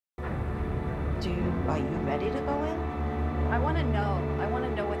Are you ready to go in? I want to know. I want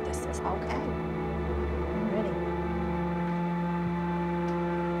to know what this is. Okay. I'm ready.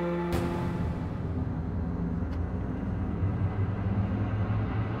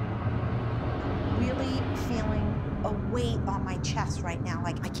 Really feeling a weight on my chest right now,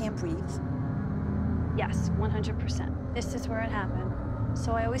 like I can't breathe. Yes, 100%. This is where it happened.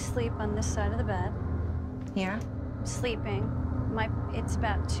 So I always sleep on this side of the bed. Here? Sleeping. It's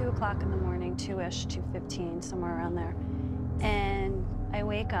about 2 o'clock in the morning, 2-ish, 2:15, somewhere around there. And I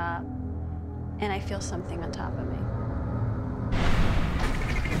wake up, and I feel something on top of me.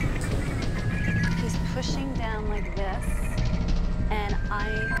 He's pushing down like this, and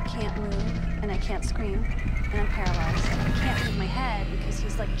I can't move, and I can't scream, and I'm paralyzed. I can't move my head because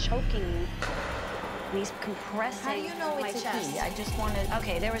he's like choking me. And he's compressing How do you know my it's a chest. he? I just wanted...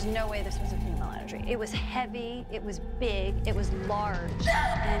 Okay, there was no way this was a female energy. It was heavy, it was big, it was large.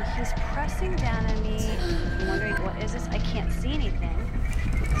 And he's pressing down on me. I'm wondering, what is this? I can't see anything.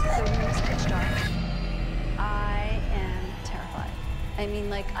 The room is pitch dark. I am terrified. I mean,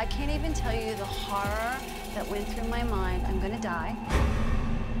 like, I can't even tell you the horror that went through my mind. I'm gonna die.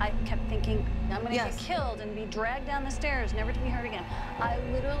 I kept thinking, I'm gonna get killed and be dragged down the stairs, never to be heard again. I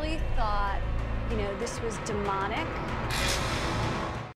literally thought, you know, this was demonic.